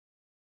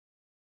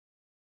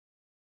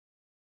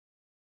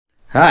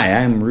Hi,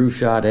 I'm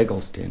Rushad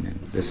Eggleston,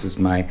 and this is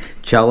my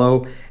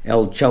cello,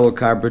 El Cello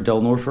Cabra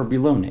del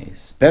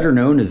Norforbulones, better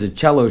known as a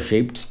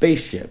cello-shaped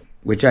spaceship,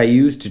 which I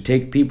use to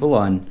take people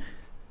on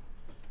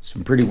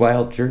some pretty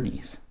wild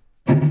journeys.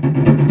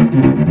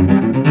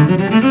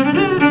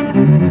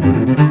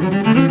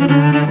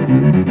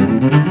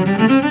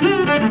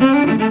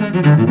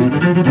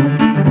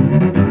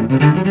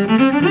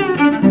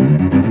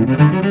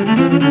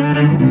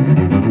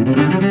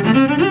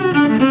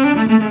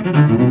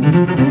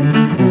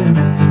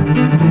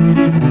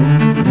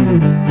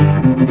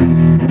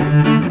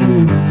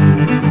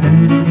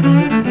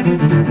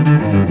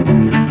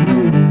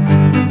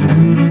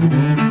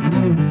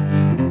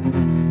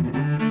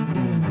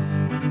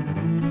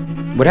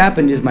 What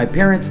happened is my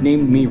parents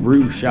named me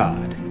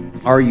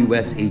Rushad,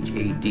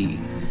 R-U-S-H-A-D,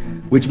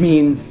 which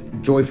means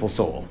joyful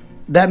soul.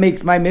 That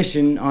makes my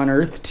mission on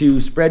Earth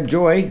to spread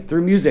joy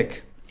through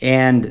music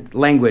and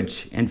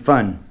language and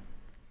fun.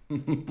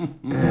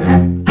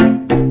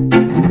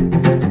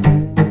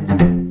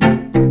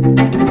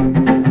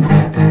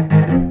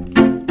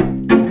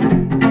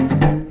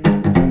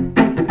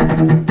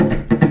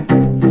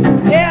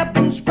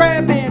 Yapping,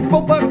 scrapping,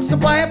 $4 a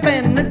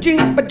flapping, a jink,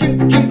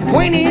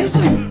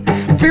 queenies.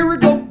 Fear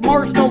gloat,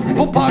 Mars, no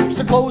bullpox,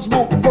 a clothes,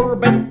 mo, fur,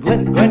 bent,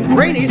 glen,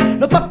 grannies.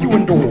 Now fuck you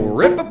indoor,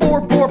 rip a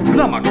bore,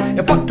 plummox,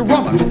 and fuck the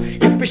rummocks.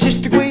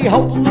 Impishistic way,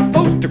 hopeful and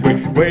fostic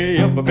way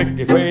of a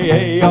victory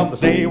way on the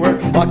snay where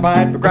lock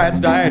mine, McGrath's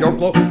died, or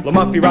blow, the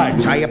Muffy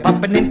ride. Try a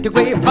pumping into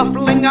way,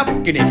 fuffling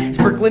up, getting,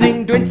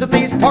 sprinkling to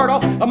these pardo,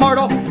 a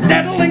mardo,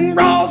 daddling,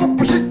 raws,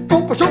 up a shit,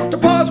 go, push up the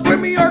paws,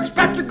 Grimmy, Arcs,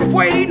 Patrick, of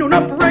way, no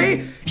number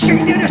ray.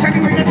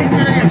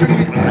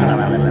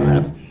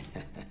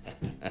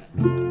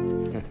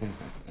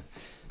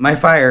 My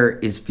fire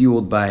is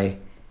fueled by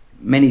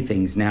many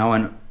things now,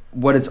 and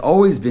what it's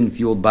always been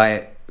fueled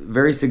by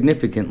very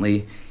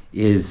significantly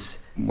is,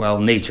 well,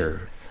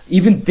 nature.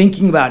 Even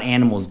thinking about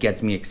animals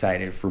gets me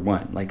excited, for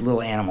one. Like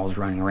little animals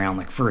running around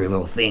like furry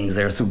little things.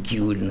 They're so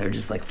cute and they're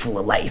just like full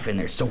of life and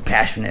they're so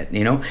passionate,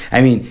 you know? I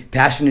mean,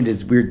 passionate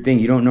is a weird thing.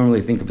 You don't normally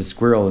think of a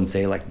squirrel and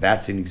say like,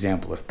 that's an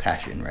example of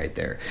passion right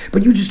there.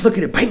 But you just look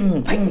at it,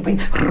 ping, ping,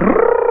 ping.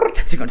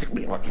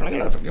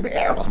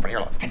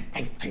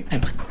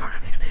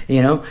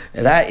 You know,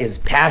 that is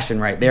passion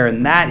right there,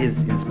 and that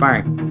is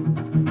inspiring.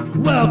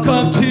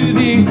 Welcome to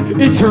the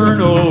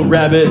Eternal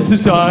Rabbit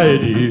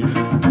Society.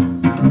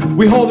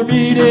 We hold our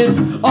meetings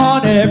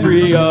on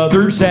every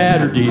other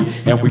Saturday,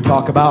 and we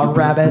talk about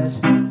rabbits.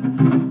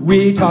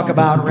 We talk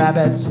about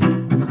rabbits.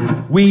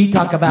 We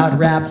talk about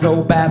raps,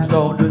 oh babs,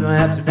 oh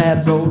naps and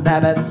naps, oh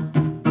nabbits.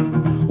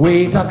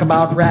 We talk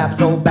about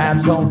raps, oh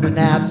babs, oh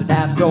naps and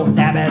naps, oh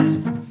nabbits.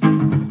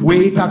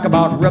 We talk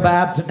about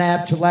rubabs and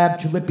nab, chalab,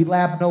 chalippy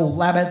lab, no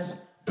labbits.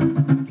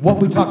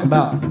 What we talk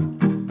about?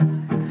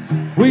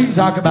 We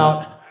talk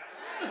about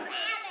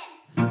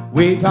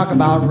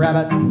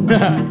rabbits.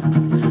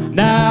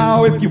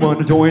 Now, if you want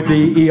to join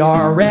the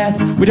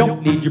ERS, we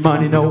don't need your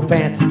money, no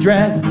fancy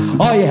dress.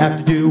 All you have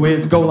to do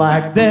is go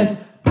like this.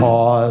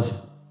 Pause.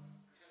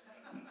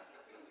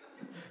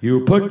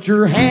 You put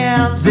your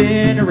hands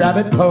in a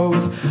rabbit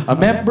pose. A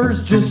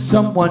member's just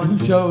someone who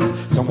shows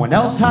someone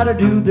else how to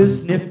do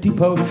this nifty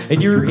pose.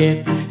 And you're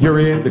in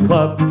the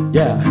club.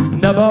 Yeah,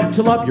 nub up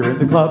to love, you're in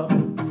the club.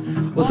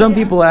 Well, some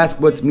people ask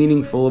what's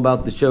meaningful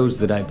about the shows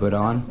that I put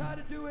on.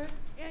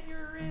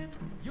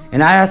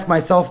 And I ask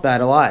myself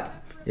that a lot,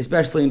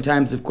 especially in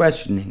times of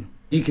questioning.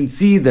 You can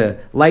see the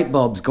light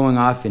bulbs going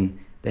off in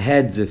the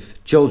heads of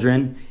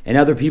children and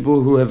other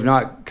people who have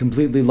not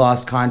completely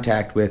lost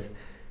contact with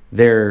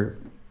their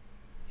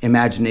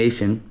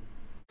imagination.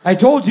 I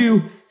told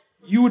you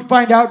you would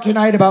find out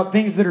tonight about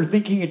things that are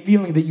thinking and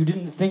feeling that you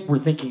didn't think were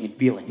thinking and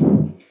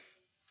feeling.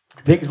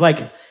 Things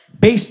like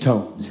bass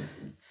tones.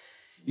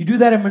 You do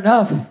that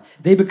enough,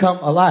 they become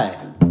alive.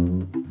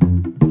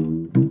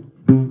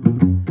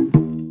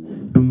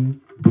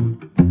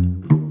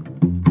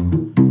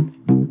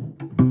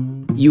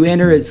 You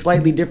enter a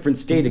slightly different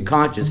state of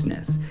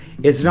consciousness.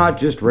 It's not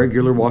just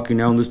regular walking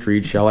down the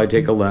street, shall I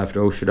take a left?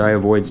 Oh, should I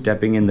avoid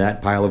stepping in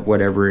that pile of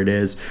whatever it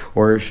is?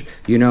 Or,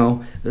 you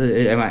know,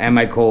 am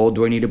I cold?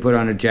 Do I need to put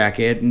on a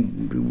jacket?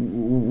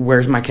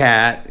 Where's my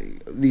cat?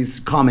 These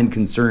common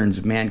concerns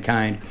of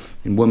mankind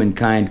and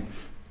womankind.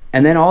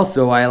 And then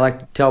also, I like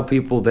to tell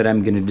people that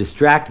I'm going to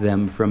distract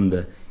them from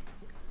the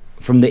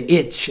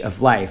itch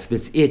of life,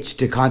 this itch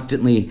to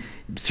constantly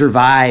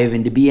survive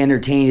and to be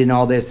entertained and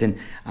all this. And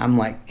I'm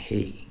like,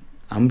 hey,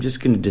 I'm just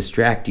going to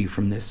distract you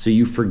from this so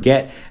you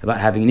forget about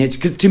having an itch.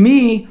 Because to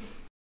me,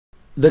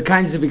 the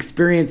kinds of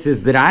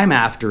experiences that I'm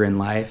after in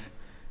life,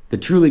 the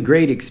truly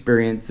great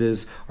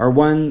experiences, are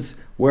ones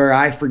where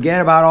I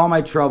forget about all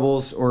my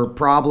troubles or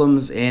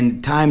problems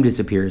and time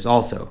disappears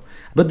also.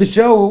 But the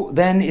show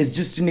then is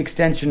just an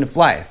extension of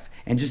life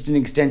and just an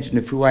extension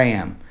of who I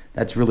am.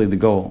 That's really the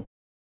goal.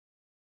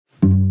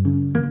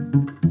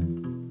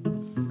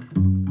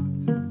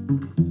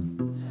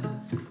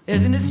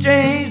 Isn't it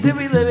strange that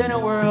we live in a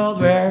world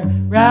where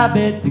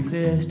rabbits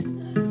exist?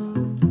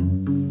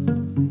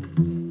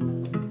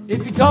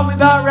 If you told me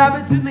about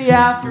rabbits in the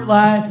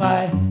afterlife,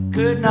 I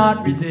could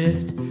not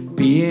resist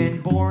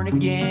being born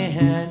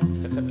again.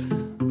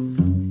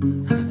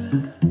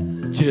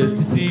 Just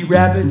to see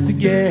rabbits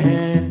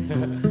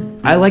again.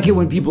 I like it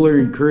when people are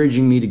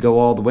encouraging me to go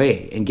all the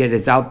way and get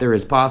as out there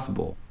as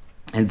possible.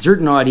 And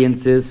certain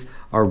audiences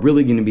are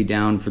really going to be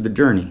down for the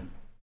journey.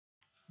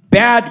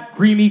 Bad,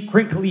 creamy,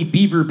 crinkly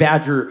beaver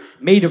badger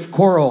made of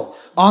coral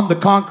on the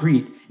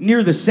concrete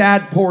near the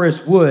sad,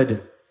 porous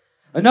wood.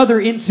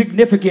 Another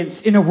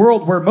insignificance in a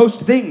world where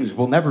most things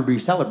will never be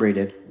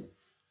celebrated.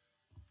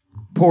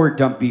 Poor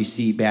dumpy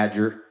sea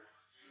badger.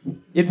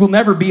 It will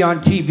never be on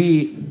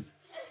TV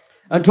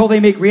until they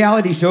make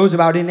reality shows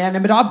about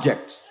inanimate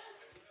objects.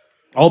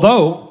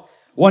 Although,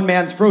 one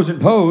man's frozen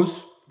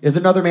pose is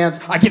another man's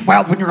I get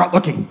wild when you're not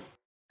looking.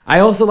 I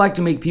also like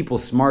to make people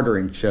smarter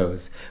in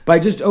shows by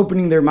just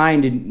opening their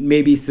mind and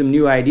maybe some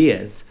new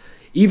ideas.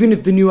 Even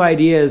if the new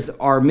ideas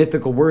are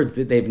mythical words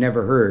that they've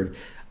never heard.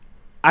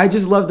 I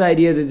just love the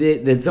idea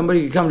that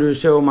somebody could come to a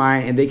show of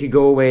mine and they could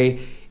go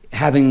away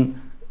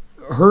having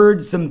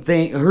heard some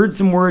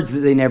words that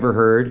they never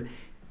heard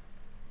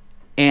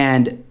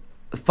and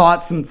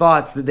thought some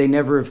thoughts that they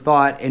never have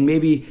thought and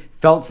maybe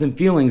felt some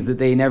feelings that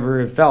they never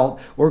have felt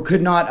or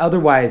could not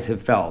otherwise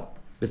have felt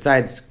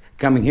besides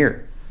coming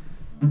here.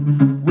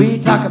 We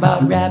talk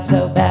about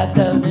Rabso,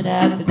 Babso, and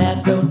Abs and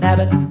Abso and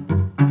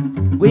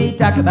Nabbits. We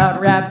talk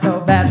about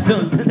Rabso,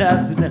 Babso, and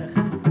Abs and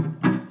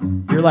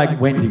Nabbits. You're like,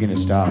 when's he gonna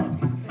stop?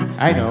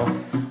 I know.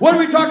 What do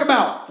we talk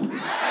about?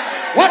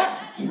 What?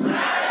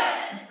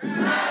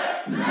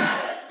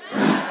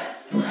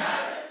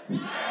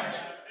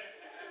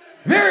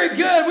 Very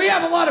good. We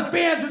have a lot of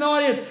fans in the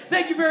audience.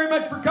 Thank you very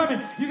much for coming.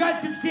 You guys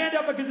can stand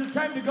up because it's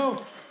time to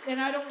go. And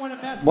I don't want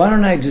to mess. Why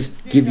don't I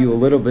just give you a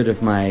little bit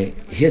of my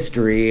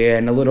history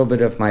and a little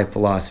bit of my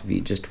philosophy,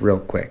 just real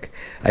quick.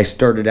 I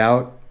started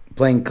out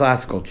playing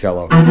classical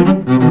cello.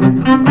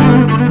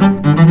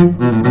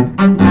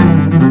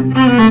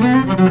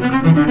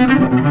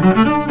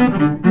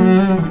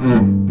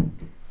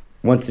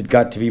 Once it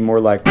got to be more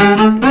like...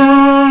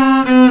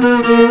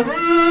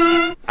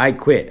 I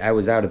quit. I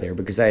was out of there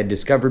because I had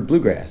discovered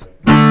bluegrass.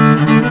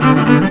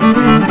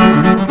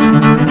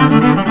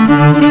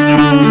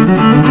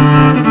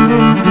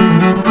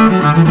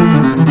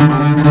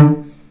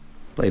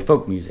 Play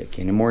folk music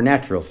in a more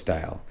natural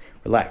style.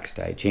 Relaxed.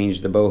 I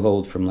changed the bow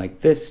hold from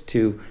like this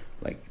to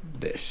like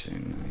this.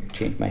 And I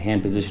changed my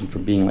hand position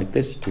from being like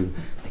this to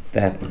like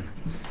that. And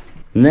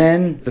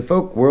then the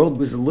folk world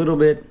was a little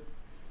bit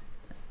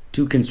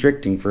too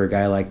constricting for a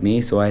guy like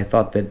me, so I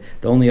thought that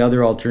the only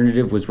other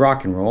alternative was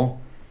rock and roll.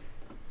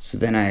 So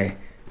then I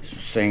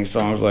sang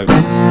songs like... I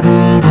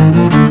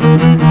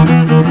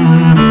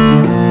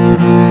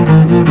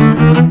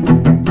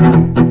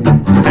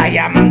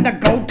am the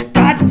goat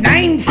god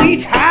 9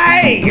 feet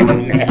high.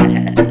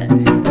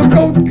 The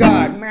goat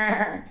god.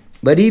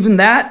 But even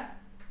that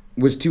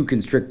was too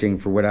constricting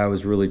for what I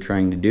was really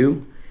trying to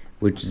do,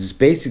 which is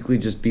basically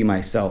just be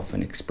myself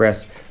and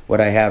express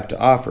what I have to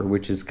offer,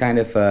 which is kind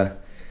of a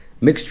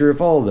mixture of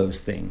all those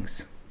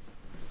things.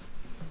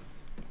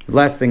 The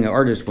last thing an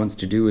artist wants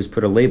to do is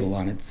put a label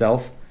on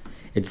itself.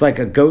 It's like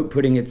a goat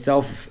putting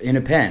itself in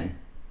a pen.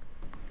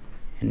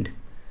 And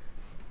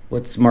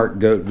what smart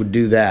goat would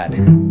do that?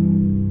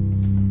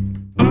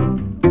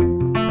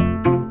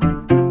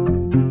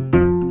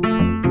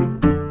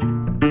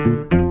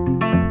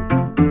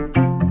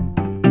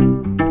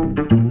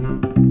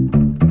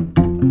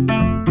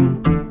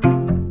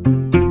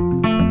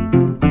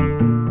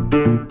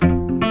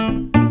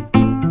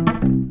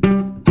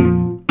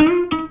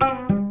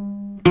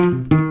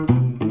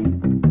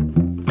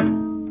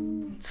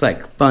 It's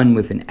like fun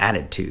with an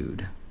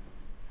attitude.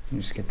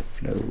 Just get the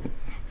flow.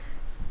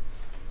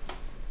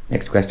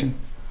 Next question.